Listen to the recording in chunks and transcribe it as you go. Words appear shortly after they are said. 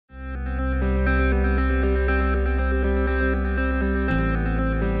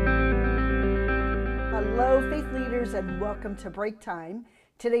leaders, and welcome to Breaktime.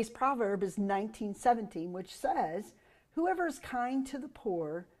 Today's proverb is 19:17, which says, "Whoever is kind to the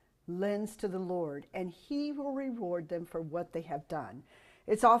poor lends to the Lord, and he will reward them for what they have done."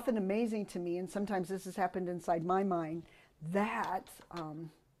 It's often amazing to me, and sometimes this has happened inside my mind, that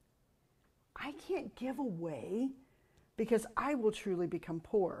I can't give away because I will truly become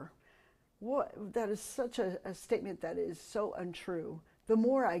poor. That is such a statement that is so untrue. The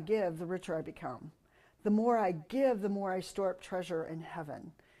more I give, the richer I become. The more I give, the more I store up treasure in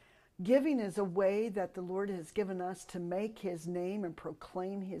heaven. Giving is a way that the Lord has given us to make his name and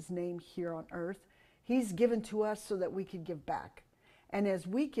proclaim his name here on earth. He's given to us so that we could give back. And as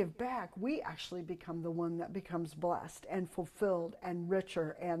we give back, we actually become the one that becomes blessed and fulfilled and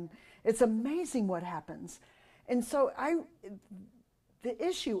richer. And it's amazing what happens. And so the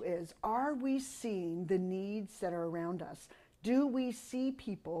issue is, are we seeing the needs that are around us? Do we see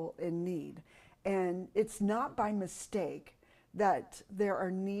people in need? And it's not by mistake that there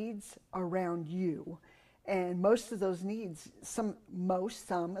are needs around you. And most of those needs, some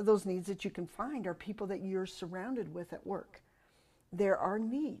of those needs that you can find are people that you're surrounded with at work. There are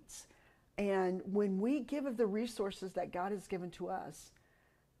needs. And when we give of the resources that God has given to us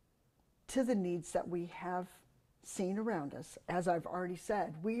to the needs that we have seen around us, as I've already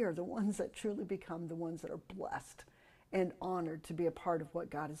said, we are the ones that truly become the ones that are blessed and honored to be a part of what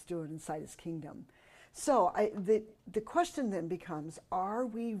God is doing inside his kingdom. So the question then becomes, are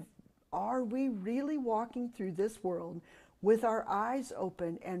we really walking through this world with our eyes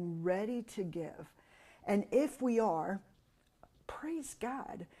open and ready to give? And if we are, praise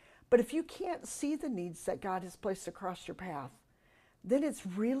God. But if you can't see the needs that God has placed across your path, then it's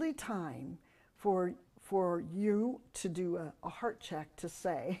really time for you to do a heart check to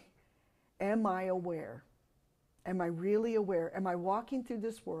say, am I aware? Am I really aware? Am I walking through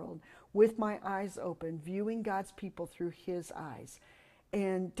this world with my eyes open, viewing God's people through his eyes?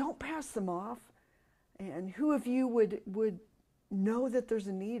 And don't pass them off. And who of you would know that there's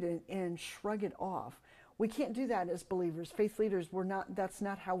a need and shrug it off? We can't do that as believers. Faith leaders, that's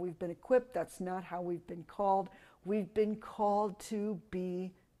not how we've been equipped. That's not how we've been called. We've been called to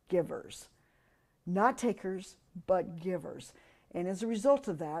be givers. Not takers, but givers. And as a result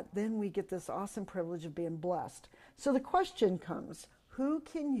of that, then we get this awesome privilege of being blessed. So the question comes, who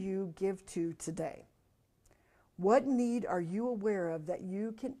can you give to today? What need are you aware of that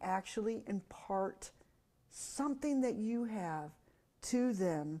you can actually impart something that you have to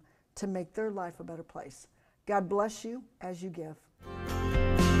them to make their life a better place? God bless you as you give.